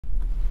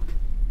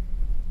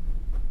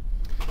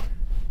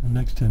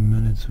next 10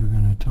 minutes we're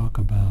going to talk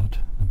about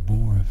the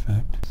Bohr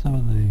effect. Some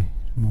of the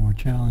more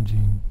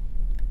challenging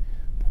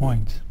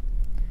points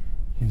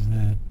is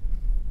that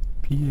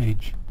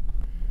pH,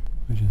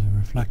 which is a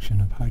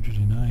reflection of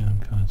hydrogen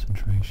ion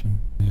concentration,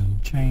 will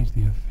change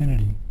the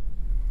affinity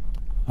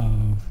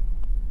of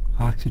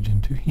oxygen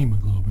to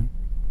hemoglobin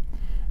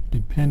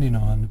depending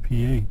on the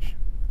pH.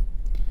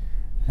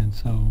 And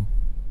so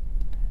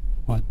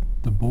what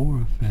the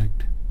Bohr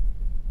effect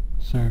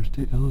serves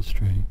to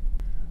illustrate,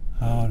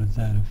 how does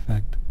that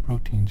affect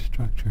protein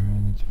structure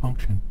and its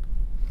function.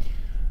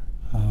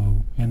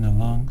 In the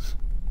lungs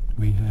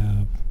we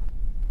have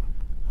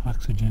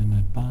oxygen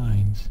that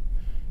binds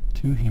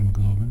to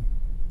hemoglobin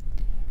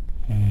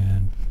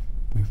and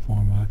we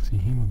form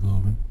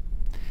oxyhemoglobin,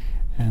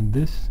 and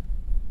this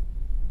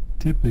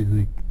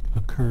typically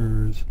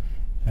occurs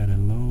at a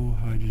low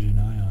hydrogen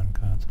ion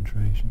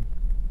concentration,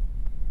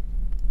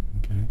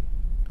 okay,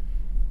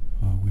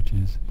 which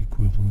is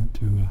equivalent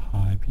to a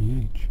high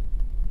pH.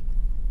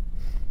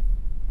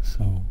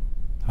 So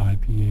high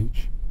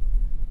pH,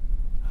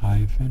 high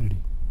affinity.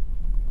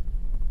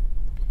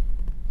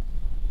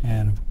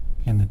 And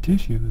in the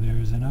tissue there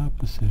is an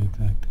opposite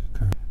effect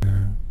occurring,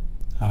 where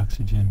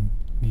oxygen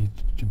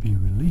needs to be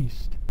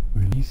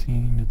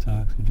releasing its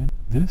oxygen.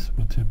 This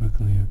will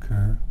typically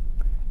occur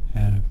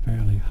at a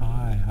fairly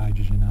high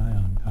hydrogen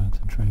ion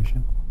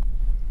concentration,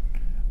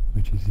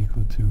 which is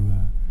equal to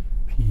a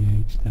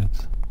pH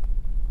that's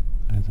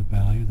has a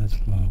value that's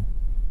low.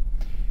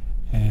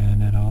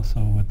 And it also,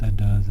 what that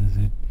does is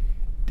it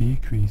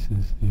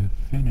decreases the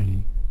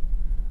affinity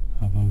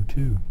of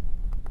O2.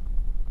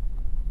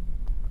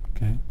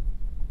 Okay?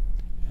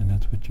 And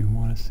that's what you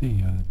want to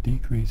see, a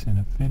decrease in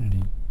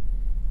affinity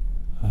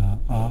of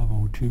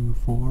O2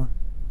 for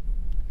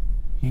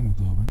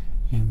hemoglobin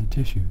in the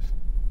tissues.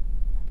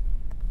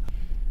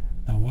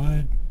 Now,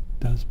 why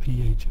does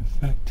pH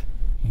affect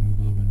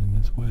hemoglobin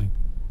in this way?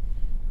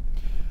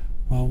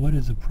 Well, what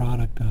is a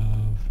product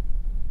of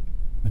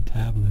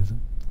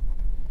metabolism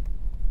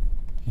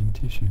in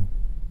tissue?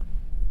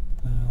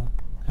 Well,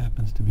 it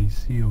happens to be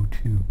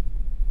CO2.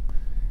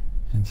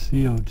 And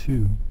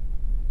CO2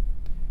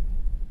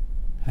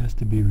 has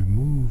to be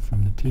removed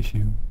from the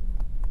tissue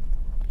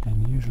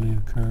and usually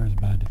occurs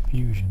by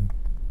diffusion.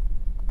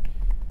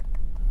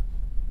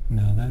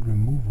 Now that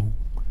removal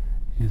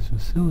is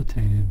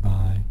facilitated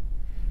by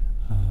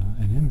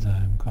an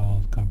enzyme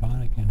called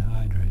carbonic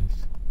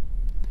anhydrase.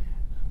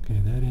 Okay,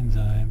 that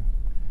enzyme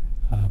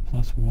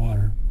plus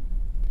water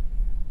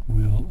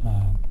will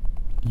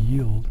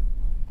yield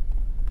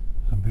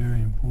a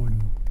very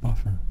important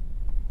buffer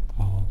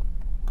called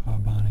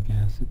carbonic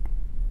acid.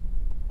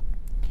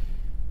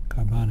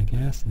 Carbonic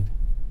acid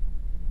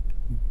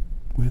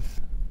with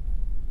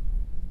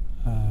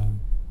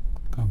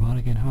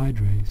carbonic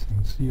anhydrase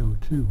and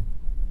CO2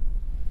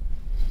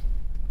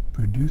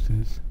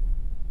 produces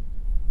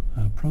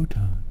a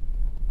proton.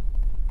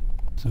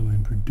 So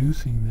in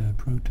producing that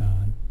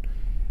proton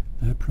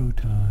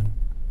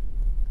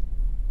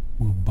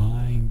will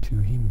bind to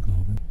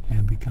hemoglobin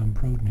and become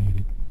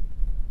protonated.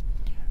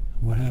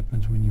 What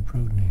happens when you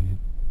protonate it?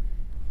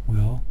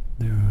 Well,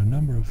 there are a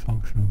number of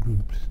functional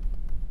groups.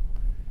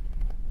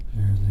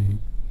 There's the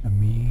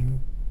amine,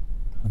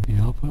 the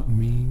alpha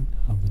amine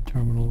of the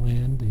terminal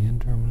end, the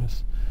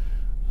N-terminus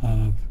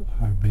of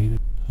our beta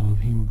of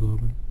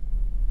hemoglobin.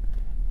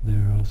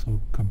 There are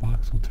also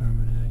carboxyl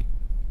terminae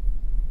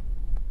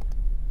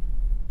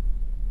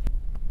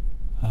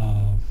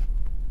of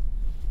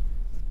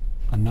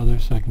another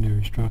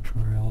secondary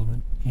structural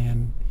element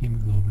in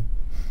hemoglobin.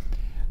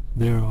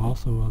 There are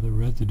also other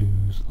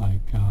residues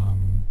like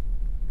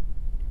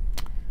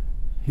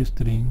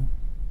histidine.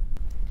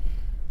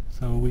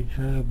 So we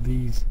have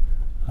these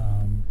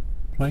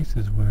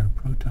places where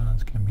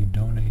protons can be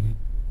donated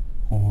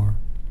or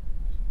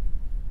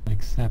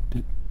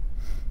accepted.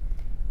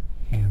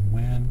 And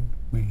when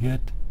we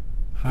get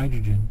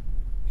hydrogen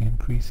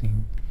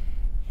increasing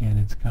in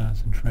its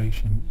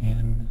concentration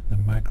in the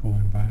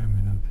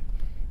microenvironment of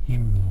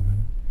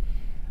hemoglobin,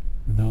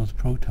 those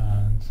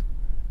protons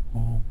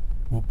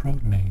will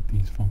protonate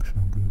these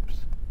functional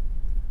groups.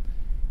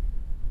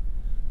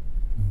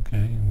 Okay,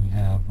 and we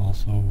have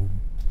also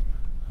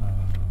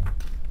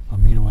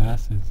amino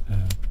acids that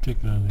are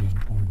particularly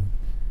important.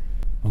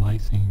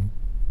 Lysine.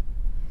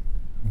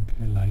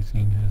 Okay,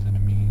 lysine has an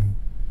amine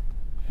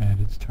at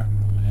its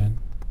terminal end.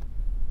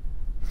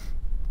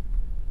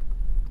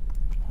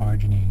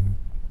 Arginine.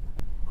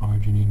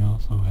 Arginine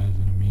also has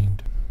an amine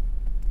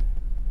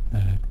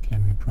that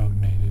can be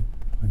protonated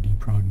or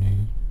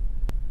deprotonated.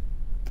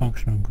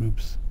 Functional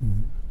groups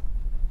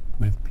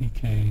with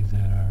pKs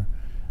that are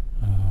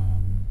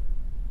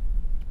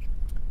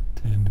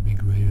tend to be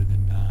greater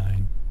than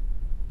 9.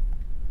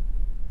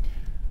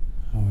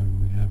 However,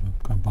 we have a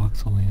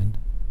carboxyl end.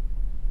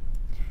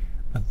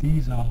 But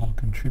these all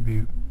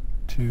contribute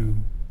to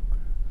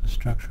the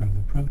structure of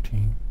the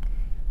protein,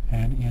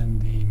 and in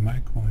the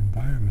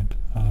microenvironment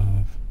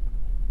of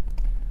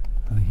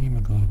the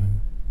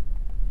hemoglobin,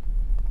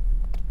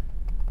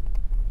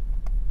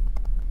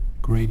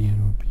 gradient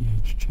or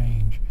pH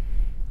change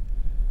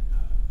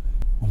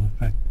will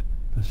affect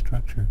the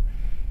structure,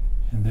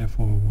 and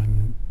therefore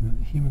when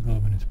the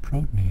hemoglobin is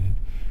protonated,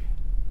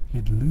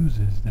 it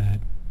loses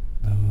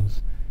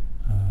those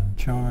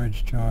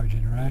charge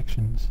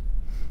interactions,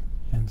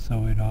 and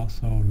so it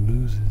also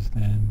loses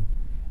then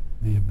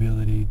the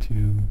ability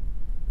to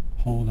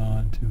hold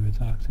on to its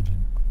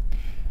oxygen,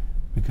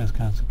 because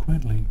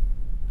consequently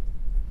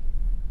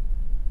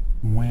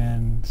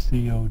when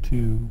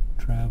CO2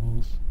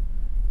 travels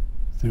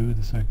through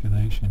the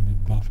circulation,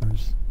 it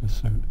buffers the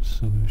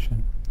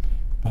solution,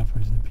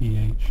 buffers the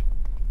pH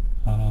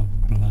of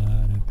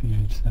blood at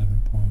pH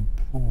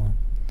 7.4,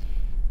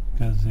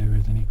 because there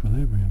is an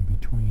equilibrium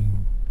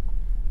between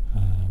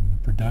the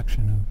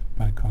production of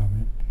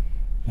bicarbonate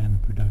and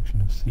the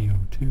production of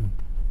CO2,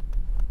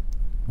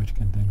 which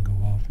can then go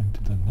off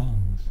into the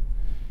lungs.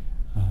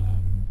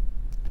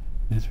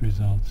 This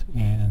results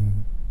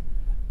in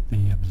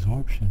the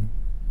absorption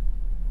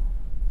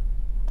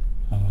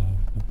of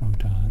the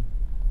proton,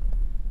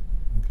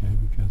 okay,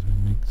 because we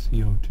make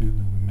CO2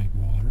 and we make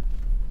water.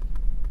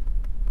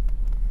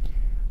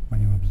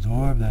 When you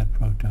absorb that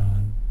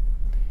proton,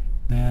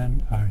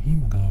 then our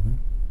hemoglobin,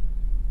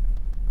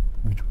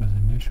 which was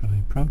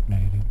initially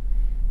protonated,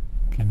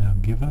 can now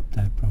give up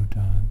that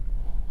proton,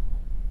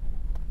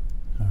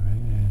 all right,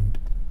 and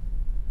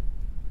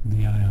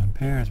the ion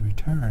pairs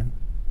return,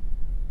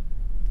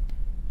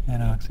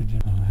 and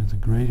oxygen has a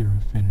greater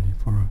affinity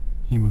for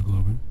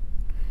hemoglobin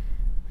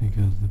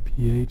because the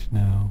pH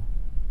now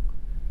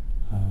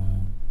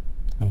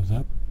goes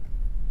up,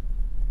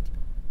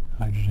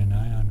 hydrogen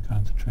ion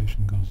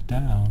concentration goes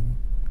down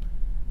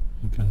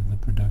because of the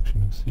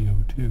production of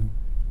CO2,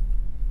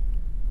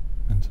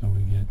 and so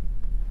we get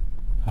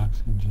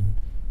oxygen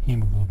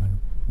hemoglobin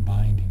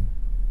binding.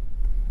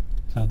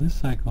 So this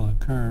cycle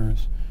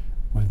occurs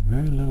with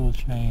very little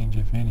change,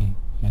 if any,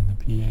 in the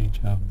pH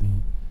of the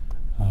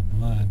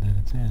blood that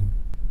it's in.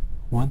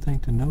 One thing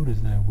to note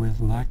is that with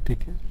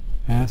lactic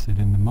acid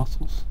in the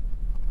muscles,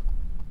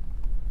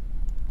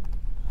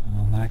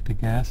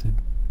 lactic acid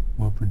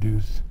will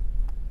produce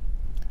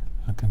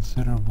a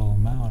considerable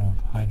amount of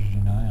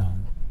hydrogen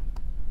ion,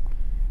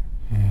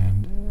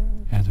 and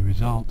as a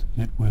result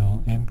it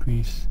will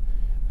increase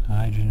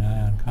hydrogen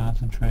ion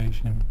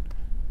concentration,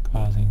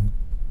 causing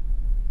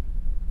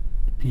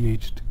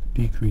pH to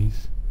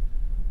decrease,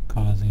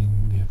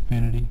 causing the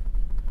affinity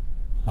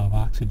of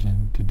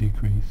oxygen to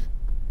decrease,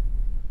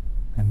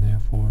 and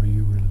therefore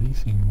you're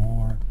releasing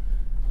more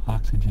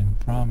oxygen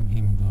from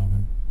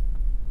hemoglobin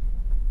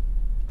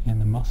in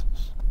the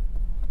muscles.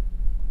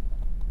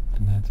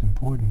 And that's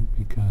important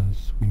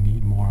because we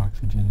need more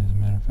oxygen. As a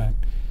matter of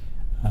fact,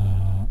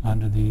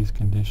 under these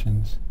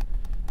conditions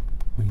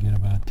we get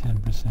about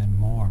 10%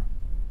 more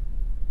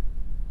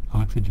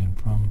oxygen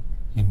from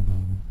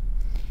hemoglobin.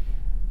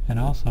 And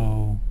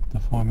also the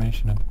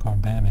formation of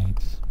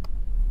carbamates.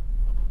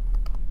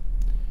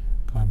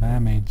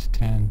 Carbamates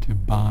tend to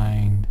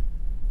bind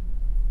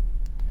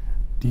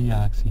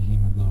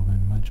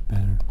deoxyhemoglobin much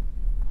better,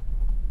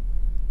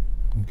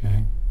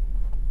 okay,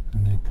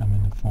 and they come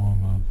in the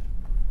form of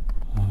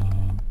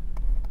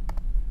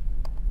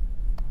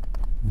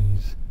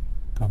these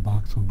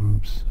carboxyl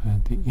groups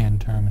at the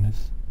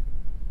N-terminus,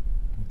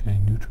 okay,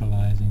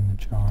 neutralizing the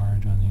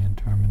charge on the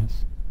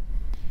N-terminus.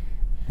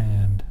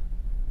 And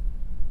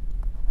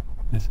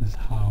this is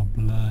how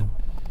blood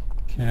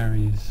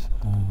carries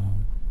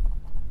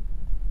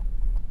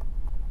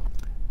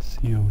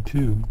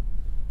CO2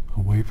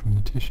 away from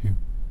the tissue,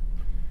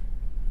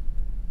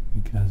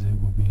 because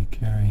it will be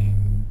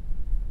carrying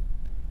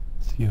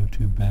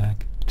CO2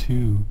 back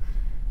to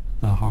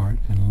the heart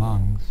and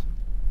lungs.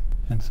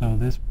 And so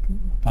this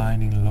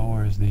binding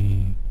lowers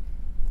the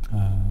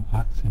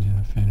oxygen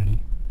affinity,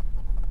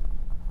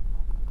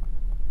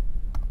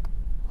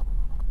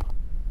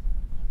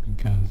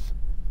 because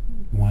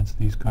once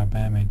these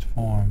carbamates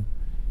form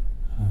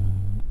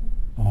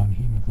on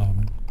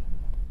hemoglobin,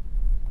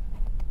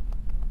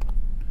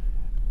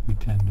 we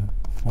tend to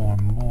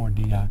form more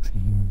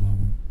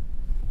deoxyhemoglobin.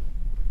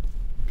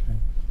 Okay,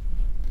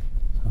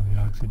 so the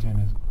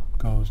oxygen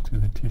goes to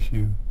the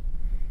tissue,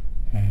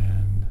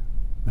 and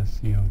the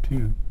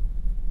CO2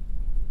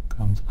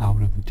 comes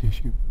out of the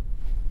tissue.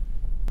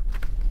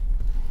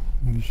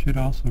 And you should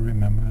also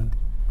remember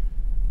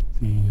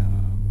the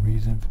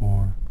reason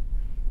for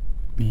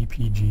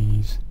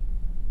BPG's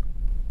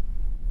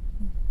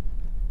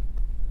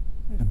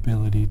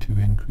ability to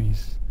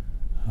increase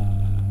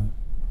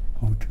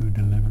O2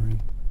 delivery.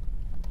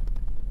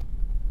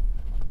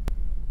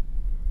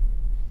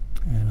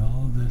 And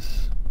all of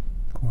this,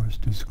 of course,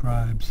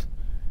 describes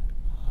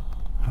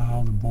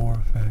how the Bohr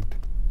effect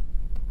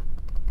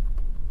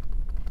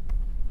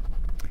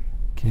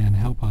can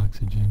help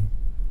oxygen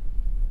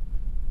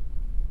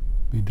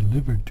be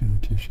delivered to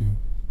the tissue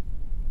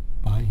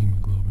by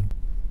hemoglobin.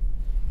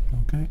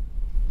 Okay,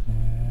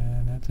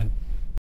 and that's it.